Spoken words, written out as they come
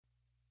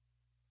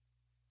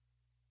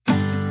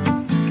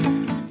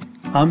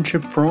I'm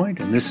Chip Freund,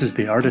 and this is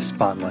the Artist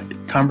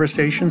Spotlight,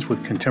 conversations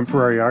with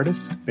contemporary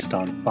artists based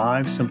on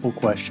 5 simple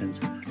questions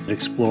that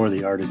explore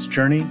the artist's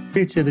journey,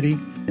 creativity,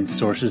 and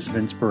sources of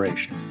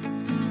inspiration.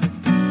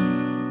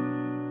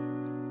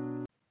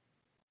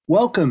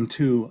 Welcome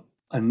to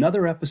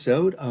another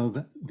episode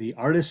of the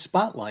Artist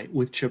Spotlight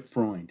with Chip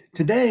Freund.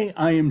 Today,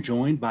 I am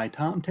joined by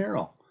Tom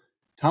Terrell.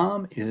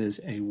 Tom is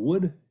a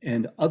wood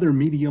and other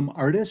medium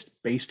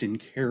artist based in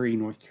Cary,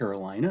 North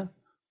Carolina.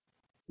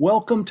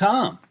 Welcome,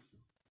 Tom.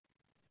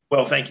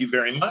 Well, thank you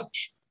very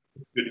much.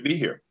 It's good to be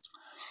here.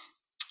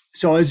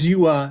 So as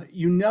you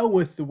know,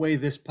 with the way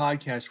this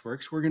podcast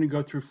works, we're going to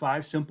go through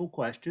 5 simple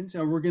questions,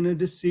 and we're going to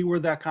just see where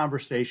that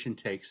conversation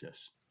takes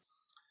us.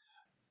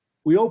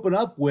 We open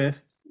up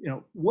with,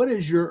 what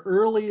is your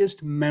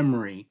earliest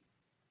memory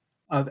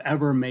of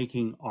ever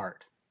making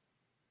art?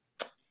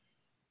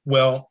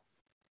 Well,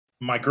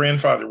 my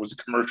grandfather was a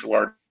commercial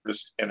artist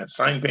and a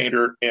sign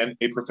painter and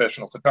a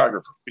professional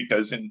photographer,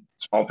 because in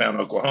small town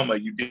Oklahoma,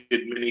 you did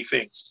many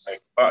things to make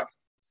a buck.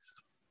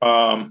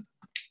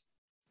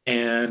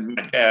 And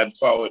my dad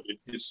followed in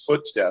his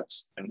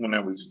footsteps. And when I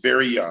was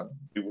very young,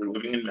 we were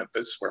living in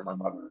Memphis, where my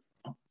mother is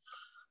from.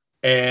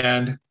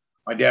 And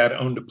my dad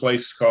owned a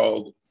place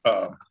called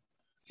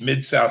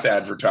Mid-South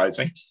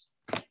Advertising.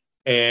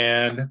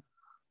 And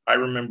I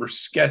remember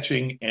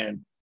sketching and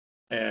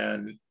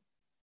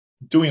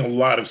doing a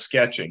lot of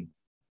sketching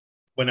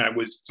when I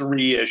was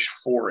 3-ish,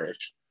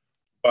 4-ish.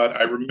 But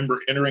I remember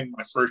entering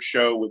my first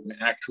show with an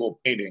actual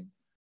painting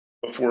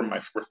before my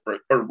 4th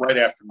birthday, or right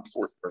after my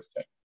 4th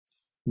birthday.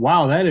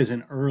 Wow, that is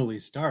an early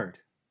start.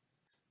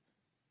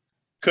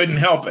 Couldn't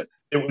help it.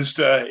 It was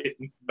a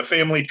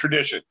family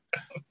tradition.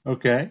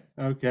 Okay.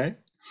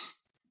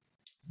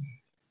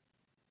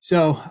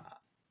 So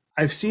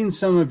I've seen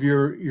some of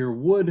your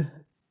wood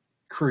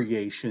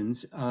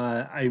creations.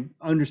 I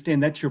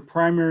understand that's your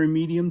primary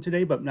medium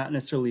today, but not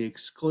necessarily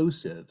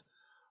exclusive.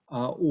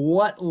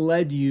 What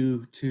led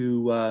you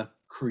to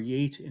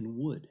create in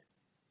wood?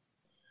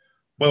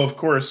 Well, of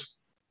course,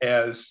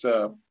 as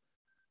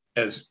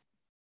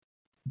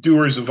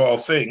doers of all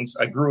things,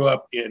 I grew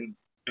up in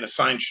a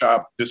sign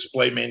shop,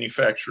 display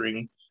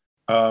manufacturing,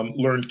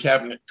 learned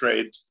cabinet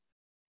trades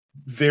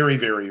very,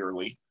 very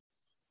early.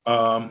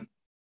 Could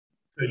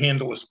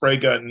handle a spray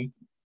gun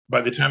by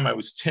the time I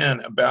was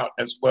 10, about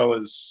as well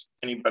as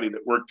anybody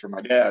that worked for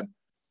my dad.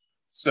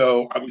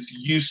 So I was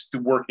used to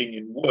working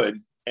in wood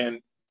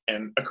and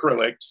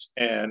acrylics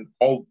and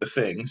all the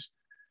things.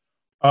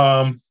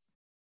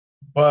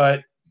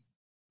 But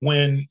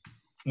when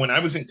I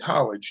was in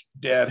college,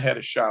 Dad had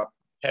his shop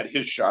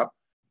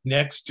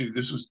next to,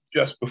 this was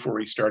just before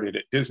he started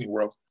at Disney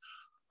World,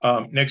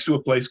 next to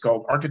a place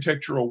called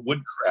Architectural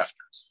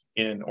Woodcrafters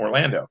in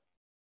Orlando.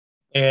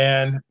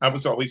 And I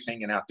was always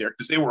hanging out there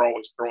because they were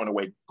always throwing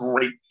away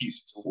great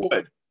pieces of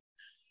wood.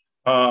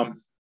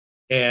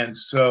 And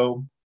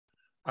so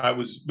I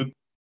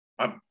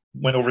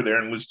went over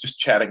there and was just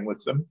chatting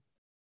with them.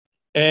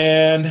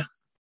 And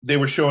they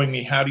were showing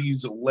me how to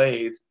use a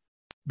lathe,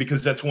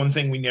 because that's one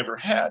thing we never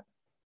had.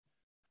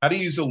 How to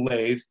use a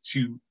lathe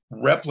to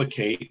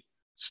replicate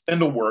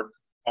spindle work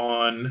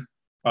on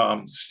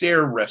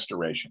stair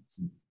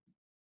restorations.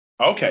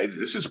 Okay,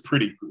 this is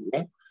pretty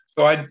cool.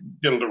 So I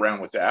diddled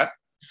around with that.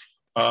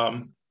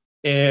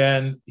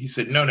 And he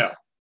said, no,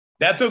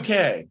 that's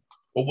okay.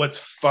 But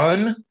what's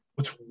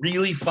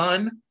really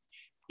fun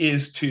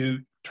is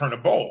to turn a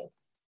bowl.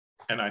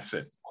 And I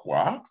said,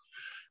 quoi?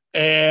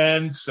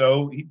 And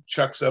so he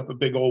chucks up a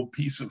big old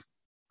piece of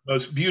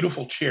most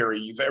beautiful cherry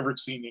you've ever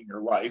seen in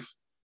your life.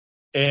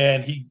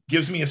 And he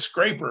gives me a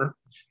scraper.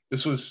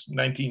 This was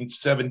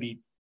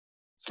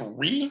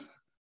 1973,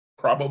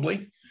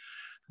 probably.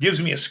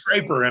 Gives me a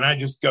scraper, and I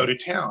just go to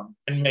town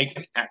and make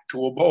an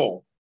actual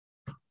bowl,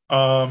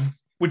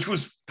 which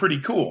was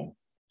pretty cool.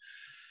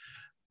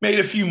 Made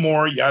a few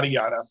more, yada,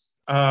 yada.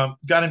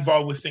 Got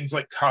involved with things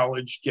like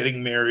college,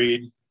 getting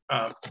married,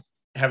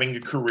 having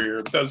a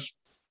career, those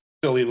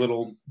silly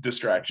little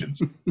distractions.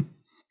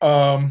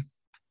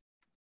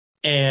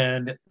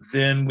 And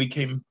then we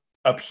came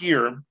up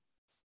here,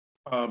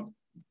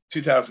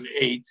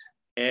 2008,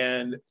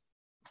 and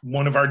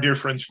one of our dear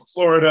friends from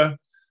Florida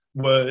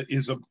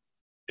is a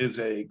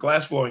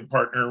glassblowing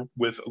partner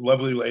with a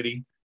lovely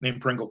lady named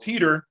Pringle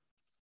Teeter,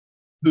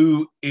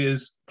 who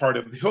is part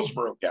of the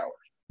Hillsborough Gallery.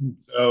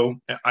 So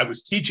I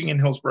was teaching in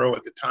Hillsborough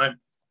at the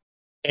time.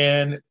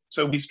 And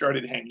so we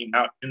started hanging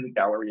out in the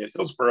gallery at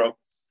Hillsborough,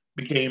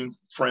 became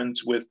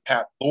friends with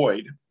Pat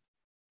Lloyd,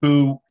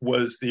 who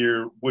was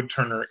their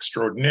woodturner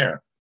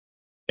extraordinaire.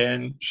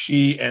 And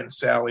she and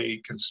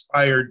Sally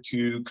conspired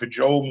to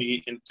cajole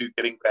me into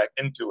getting back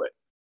into it.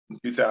 In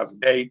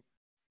 2008,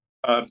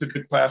 took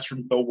a class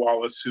from Bill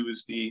Wallace, who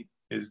is the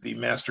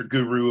master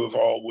guru of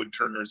all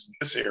woodturners in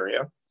this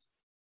area.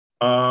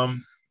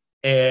 And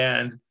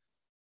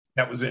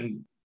that was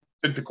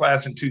took the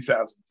class in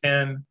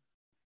 2010,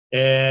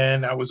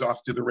 and I was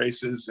off to the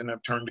races, and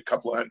I've turned a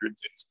couple of hundred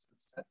things.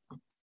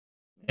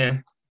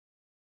 And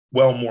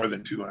well more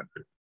than 200.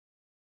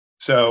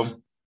 So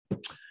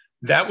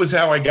that was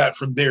how I got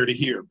from there to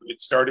here. But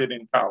it started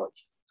in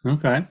college.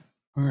 Okay.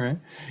 All right.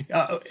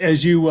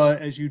 As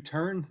you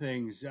turn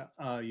things,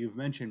 you've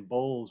mentioned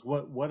bowls.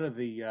 What are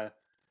the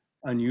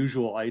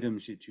unusual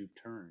items that you've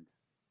turned?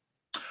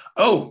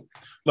 Oh,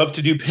 love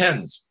to do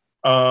pens,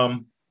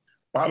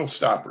 bottle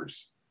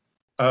stoppers,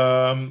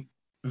 um,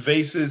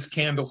 vases,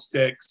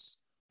 candlesticks,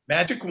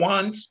 magic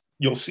wands.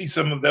 You'll see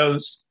some of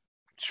those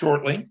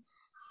shortly.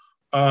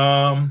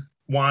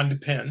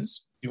 Wand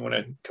pens. You want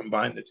to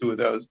combine the two of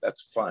those,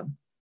 that's fun.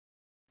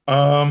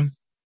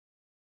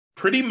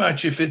 Pretty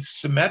much if it's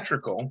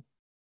symmetrical,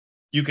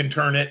 you can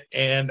turn it,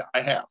 and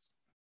I have.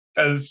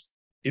 Because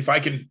if I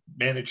can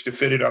manage to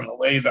fit it on the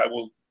lathe,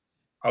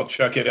 I'll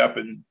chuck it up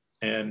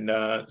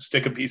and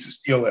stick a piece of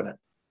steel in it.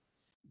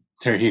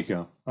 There you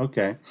go.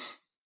 Okay.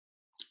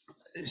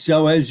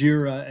 So as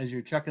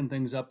you're chucking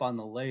things up on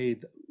the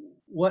lathe,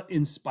 what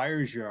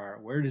inspires your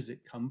art? Where does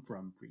it come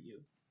from for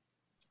you?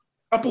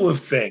 Couple of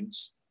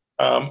things.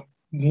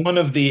 One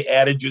of the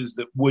adages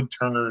that wood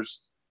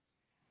turners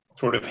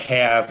sort of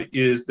have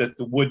is that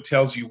the wood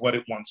tells you what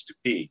it wants to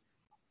be.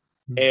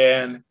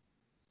 And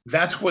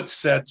that's what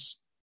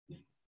sets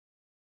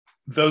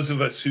those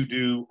of us who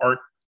do art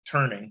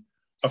turning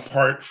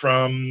apart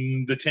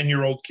from the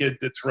 10-year-old kid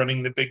that's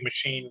running the big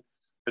machine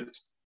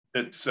that's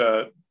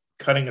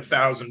cutting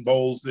 1,000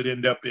 bowls that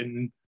end up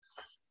in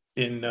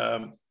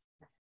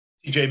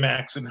TJ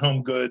Maxx and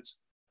Home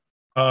Goods.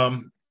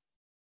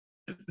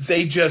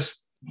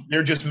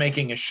 They're just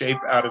making a shape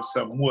out of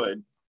some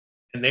wood,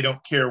 and they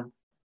don't care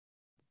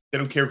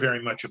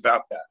very much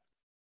about that.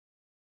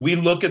 We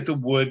look at the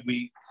wood,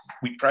 we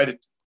try to,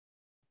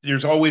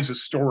 there's always a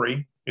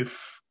story.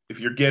 If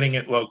you're getting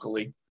it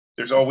locally,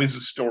 there's always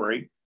a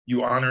story.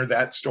 You honor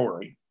that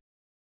story.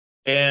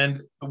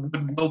 And the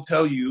wood will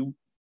tell you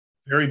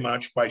very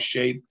much by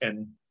shape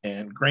and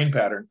grain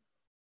pattern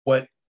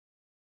what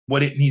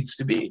it needs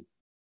to be.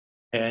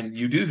 And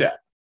you do that.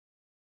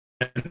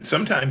 And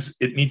sometimes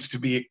it needs to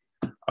be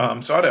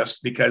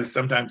sawdust, because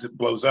sometimes it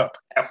blows up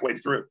halfway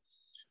through.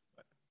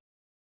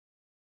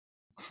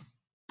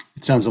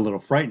 It sounds a little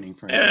frightening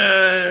for me.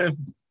 It's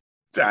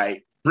all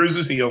right.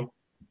 Bruises heal,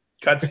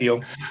 cuts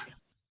heal.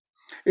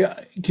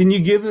 Yeah. Can you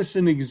give us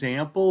an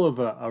example of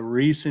a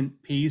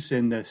recent piece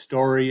and the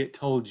story it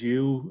told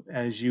you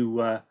as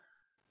you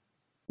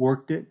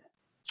worked it?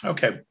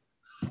 Okay.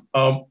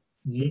 One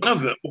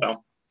of the,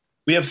 well,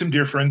 we have some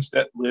dear friends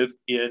that live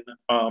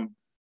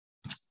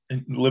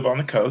live on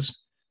the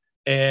coast.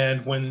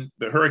 And when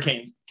the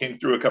hurricane came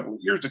through a couple of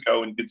years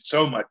ago and did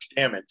so much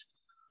damage,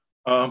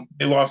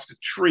 they lost a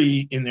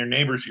tree in their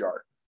neighbor's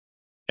yard,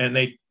 and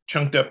they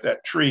chunked up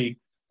that tree.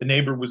 The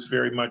neighbor was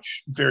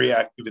very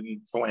active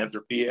in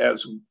philanthropy,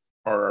 as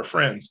are our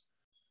friends.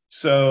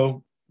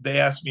 So they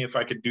asked me if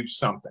I could do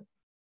something.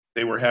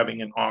 They were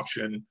having an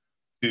auction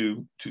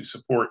to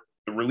support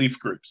the relief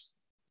groups.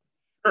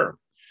 Sure.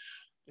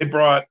 They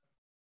brought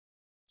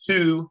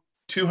two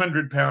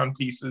 200-pound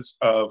pieces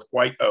of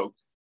white oak.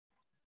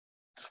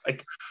 It's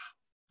like,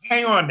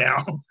 hang on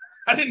now.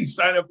 I didn't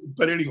sign up,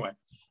 but anyway.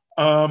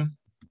 And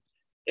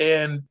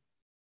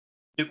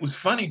it was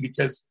funny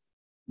because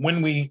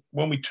when we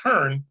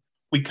turn,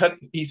 we cut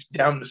the piece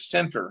down the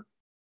center,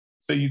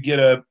 so you get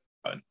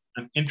an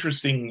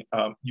interesting.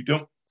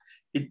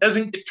 It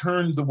doesn't get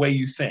turned the way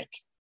you think.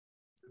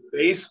 The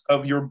base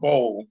of your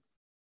bowl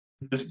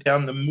is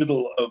down the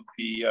middle of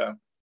the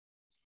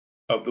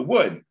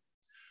wood.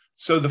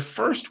 So the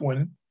first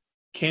one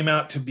came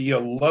out to be a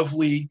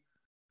lovely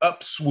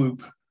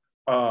upswoop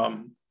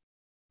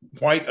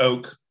white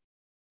oak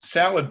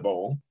salad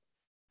bowl,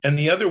 and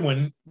the other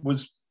one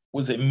was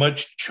a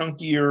much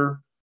chunkier,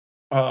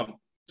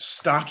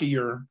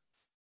 stockier,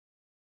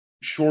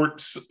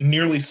 short,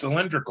 nearly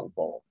cylindrical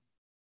bowl.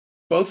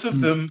 Both of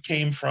them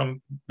came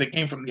from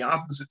the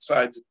opposite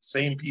sides of the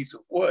same piece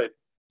of wood,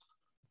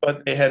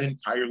 but they had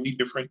entirely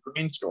different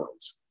grain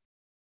stories.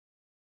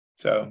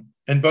 So,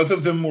 and both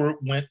of them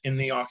went in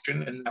the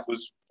auction, and that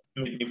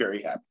made me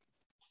very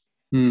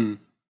happy.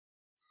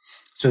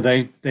 So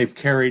they've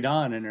carried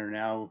on and are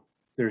now,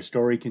 their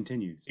story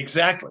continues.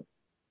 Exactly.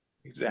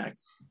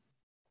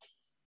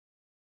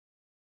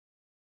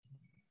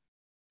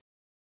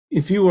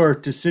 If you were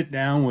to sit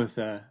down with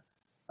an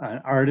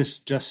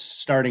artist just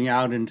starting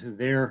out into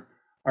their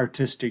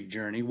artistic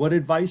journey, what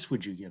advice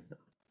would you give them?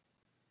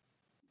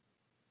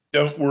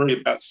 Don't worry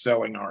about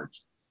selling art.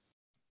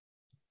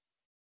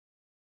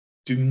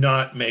 Do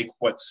not make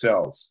what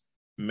sells.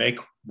 Make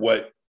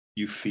what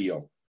you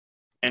feel.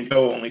 Van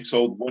Gogh only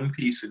sold one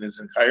piece in his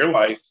entire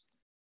life,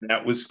 and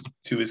that was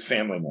to his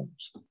family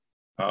members.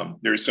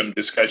 There's some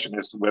discussion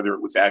as to whether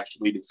it was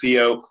actually to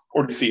Theo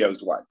or to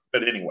Theo's wife,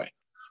 but anyway.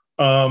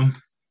 And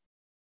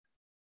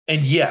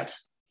yet,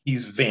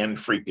 he's Van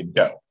freaking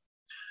Gogh.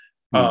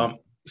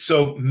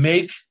 So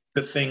make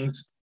the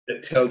things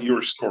that tell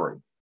your story.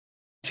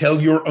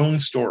 Tell your own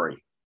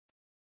story.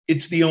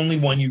 It's the only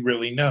one you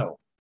really know.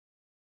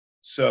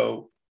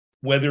 So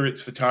whether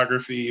it's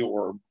photography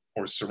or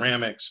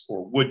ceramics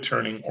or wood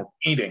turning or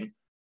painting,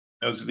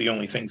 those are the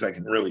only things I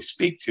can really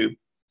speak to.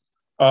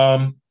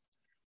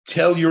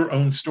 tell your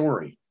own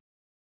story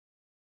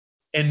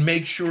and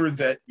make sure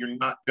that you're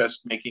not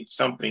just making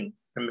something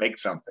to make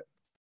something,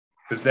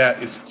 because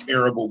that is a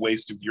terrible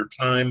waste of your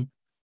time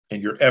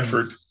and your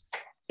effort.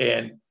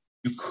 And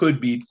you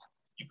could be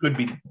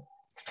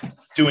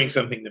doing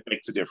something that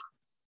makes a difference.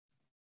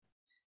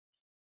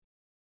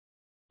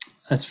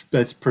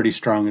 That's pretty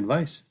strong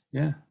advice.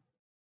 Yeah.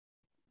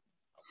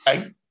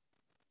 I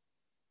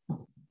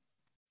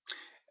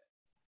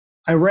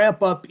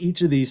wrap up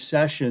each of these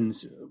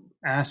sessions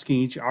asking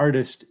each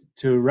artist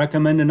to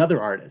recommend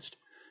another artist.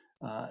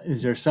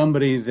 Is there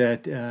somebody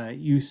that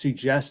you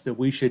suggest that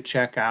we should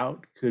check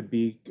out? Could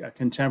be a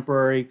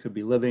contemporary, could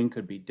be living,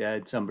 could be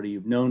dead, somebody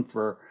you've known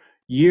for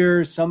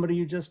years, somebody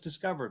you just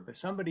discovered, but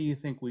somebody you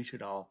think we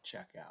should all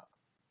check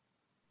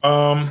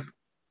out?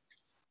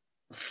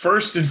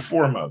 First and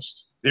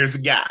foremost, there's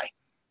a guy.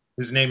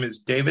 His name is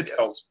David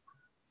Ellsworth,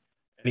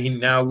 and he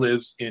now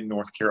lives in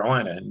North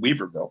Carolina, in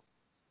Weaverville,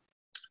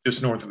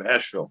 just north of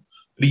Asheville.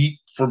 But he,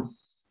 for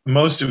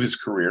most of his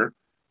career,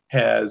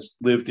 has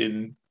lived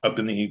up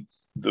in the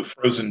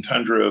frozen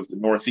tundra of the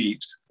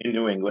Northeast in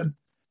New England.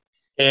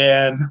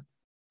 And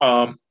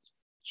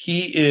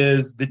he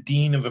is the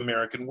Dean of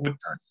American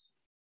Woodturning.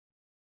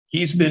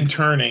 He's been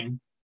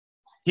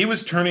he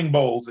was turning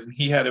bowls, and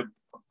he had a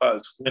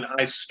buzz when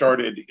I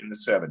started in the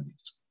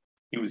 70s.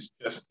 He was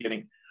just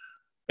getting,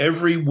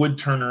 every wood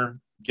turner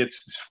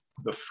gets,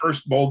 the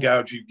first bowl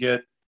gouge you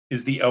get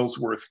is the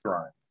Ellsworth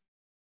grind.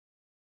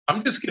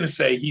 I'm just going to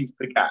say he's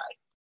the guy.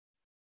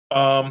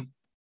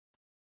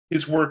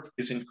 His work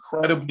is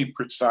incredibly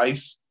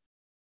precise.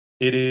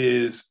 It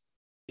is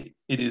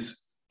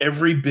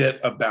every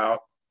bit about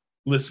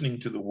listening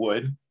to the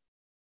wood,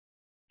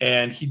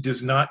 and he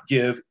does not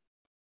give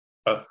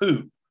a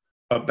hoot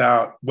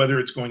about whether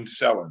it's going to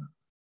sell or not.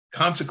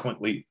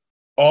 Consequently,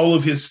 all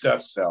of his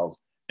stuff sells,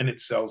 and it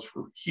sells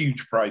for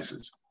huge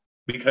prices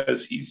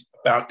because he's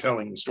about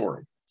telling the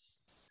story.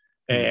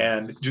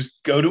 And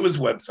just go to his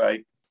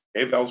website,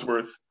 Dave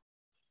Ellsworth.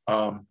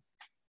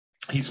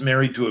 He's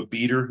married to a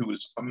beater who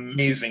is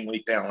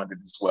amazingly talented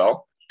as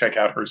well. Check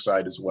out her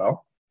site as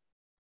well.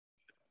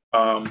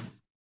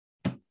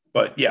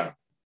 But yeah,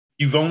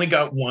 you've only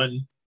got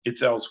one.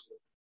 It's Ellsworth.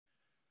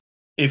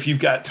 If you've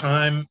got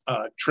time,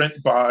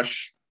 Trent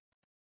Bosch,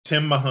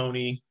 Tim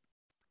Mahoney,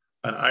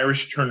 an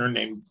Irish turner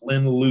named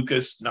Glenn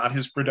Lucas, not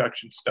his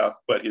production stuff,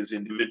 but his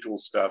individual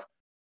stuff.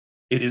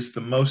 It is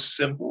the most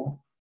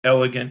simple,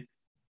 elegant,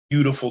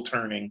 beautiful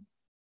turning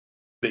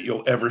that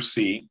you'll ever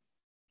see.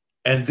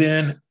 And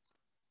then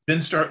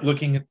start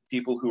looking at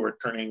people who are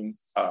turning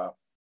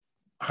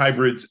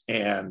hybrids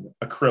and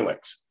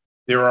acrylics.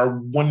 There are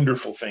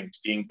wonderful things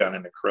being done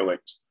in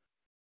acrylics.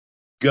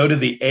 Go to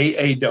the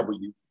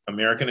AAW,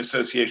 American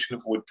Association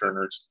of Wood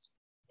Turners,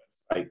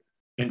 website,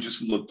 and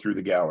just look through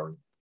the gallery.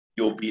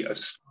 You'll be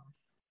astonished.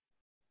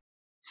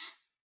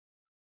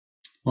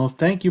 Well,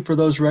 thank you for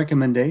those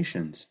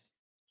recommendations.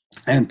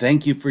 And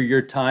thank you for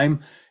your time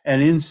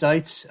and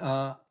insights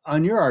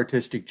on your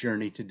artistic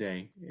journey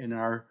today in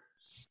our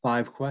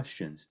 5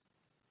 questions.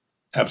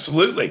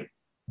 Absolutely.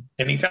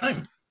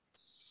 Anytime.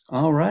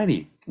 All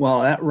righty.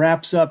 Well, that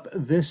wraps up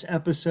this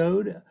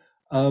episode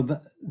of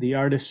the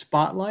Artist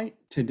Spotlight.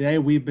 Today,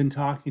 we've been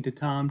talking to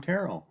Tom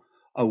Terrell,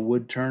 a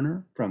wood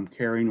turner from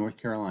Cary, North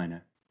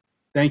Carolina.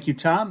 Thank you,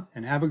 Tom,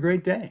 and have a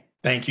great day.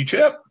 Thank you,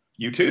 Chip.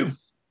 You too.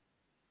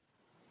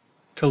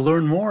 To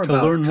learn more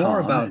about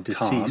Tom and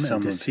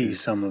to see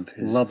some of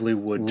his lovely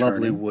wood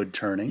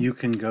turning, you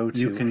can go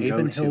to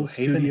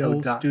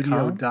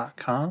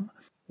havenhillstudio.com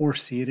or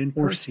see it in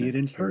person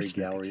at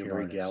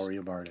Gallery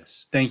of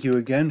Artists. Thank you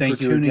again for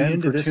tuning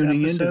into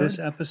this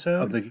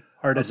episode of the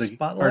Artist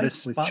Spotlight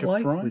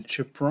with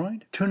Chip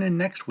Freund. Tune in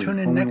next week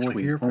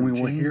when we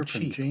will hear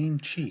from Jane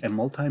Cheek, a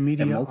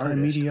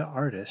multimedia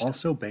artist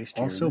also based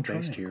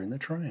here in the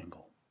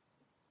Triangle.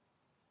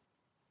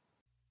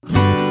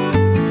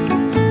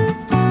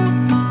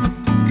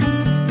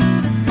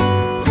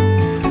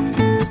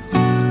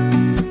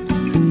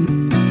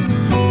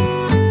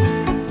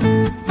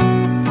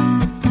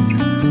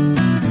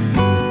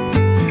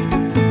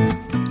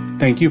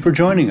 Thank you for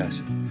joining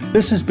us.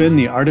 This has been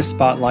the Artist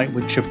Spotlight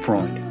with Chip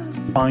Freund.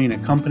 Find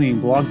accompanying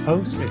blog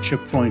posts at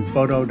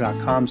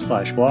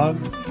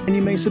chipfreundphoto.com/blog, and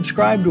you may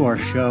subscribe to our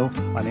show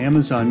on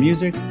Amazon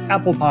Music,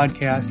 Apple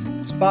Podcasts,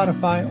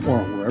 Spotify, or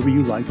wherever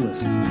you like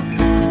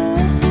listening.